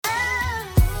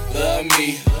love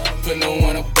me, put no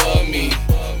one above me.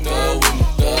 Thug with me,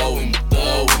 thug with me,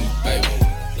 thug with me, baby.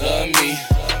 Love me,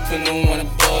 put no one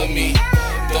above me.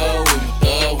 Thug with me,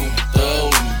 thug with me,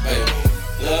 thug with me, baby.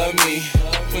 Love me,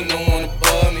 put no one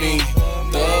above me.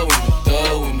 Thug with me,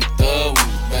 thug with me, thug with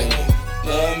me, baby.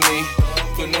 Love me,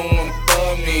 put no one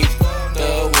above me.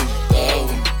 Thug with me, thug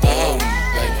with me, thug with me,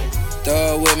 baby.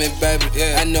 Thug with me, baby.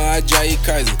 Yeah. I know I drive you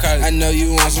crazy. I know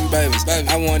you want some babies.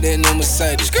 I want that new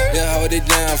Mercedes. They'll hold it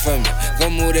down for me. Go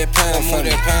move that pound for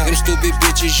me. Them stupid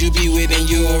bitches you be with and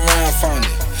you around phony.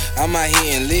 I'm out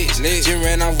here in licks, just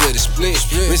ran off with a split.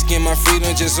 Risking my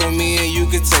freedom just so me and you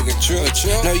could take a trip.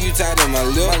 Know you tired of my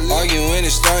lip, arguing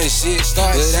and starting shit.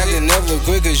 But I can never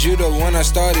quit cause you the one I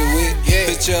started with.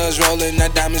 Pictures rolling, now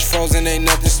diamonds frozen, ain't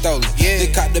nothing stolen. They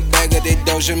caught the bag of that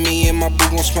Doja, me and my boo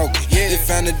gon' smoke it. They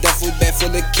found a duffel bag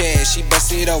full of cash, she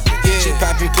bust it open. She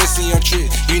poppin' pussy on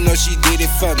trick, you know she did it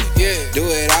for me. Do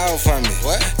it all for me,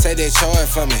 take that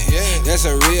charge for me. That's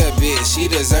a real bitch, she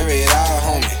deserve it all,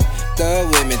 homie.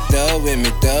 Thug with me, thug with me,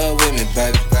 thug with me,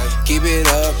 baby. Keep it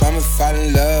up, I'ma fall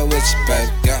in love with you,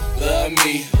 baby. Love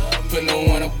me, put no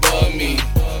one above me.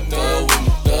 Thug with me,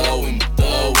 thug with me,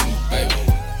 thug with me, baby.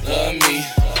 Love me,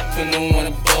 put no one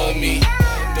above me.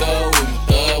 Thug with me,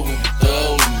 thug with me,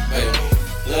 thug with me, baby.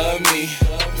 Love me,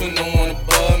 put no one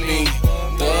above me.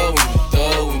 Thug with me,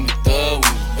 thug with me, thug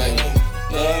with me, baby.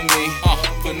 Love me,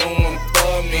 put no one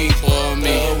above me. For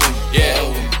me, yeah,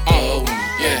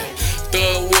 yeah.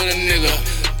 Thug with a nigga,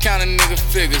 count a nigga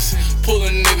figures, pull a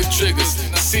nigga triggers.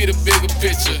 I see the bigger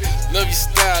picture. Love your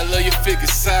style, love your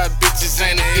figures. Side bitches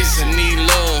ain't an issue. Need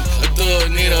love, a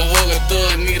thug need a hug, a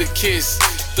thug need a kiss.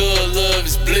 Thug love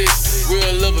is bliss.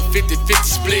 Real love a 50-50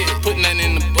 split. Put nothing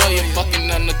in the bucket,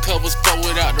 fucking undercovers, fuck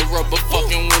without the rubber.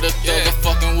 Fucking with a thug,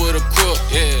 fucking with a crook.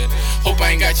 Hope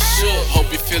I ain't got you shook.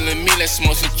 Hope you feeling me, let's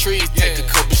smoke some trees. Take a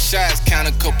couple shots, count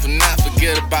a couple knots.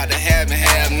 Forget about the have and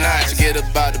have nots. Forget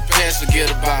about the past, forget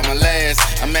about my last.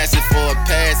 I'm asking for a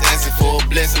pass, asking for a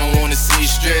blessing. I wanna see you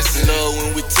stressing. Love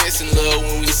when we testing, love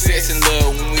when we sexing,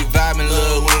 love when we vibing,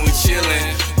 love when we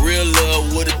chilling. Real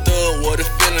love with a thug, what a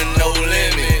feeling, no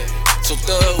limit. So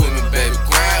thug with me, baby,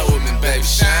 grind with me, baby,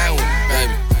 shine with me,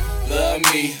 baby. Love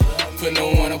me, put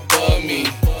no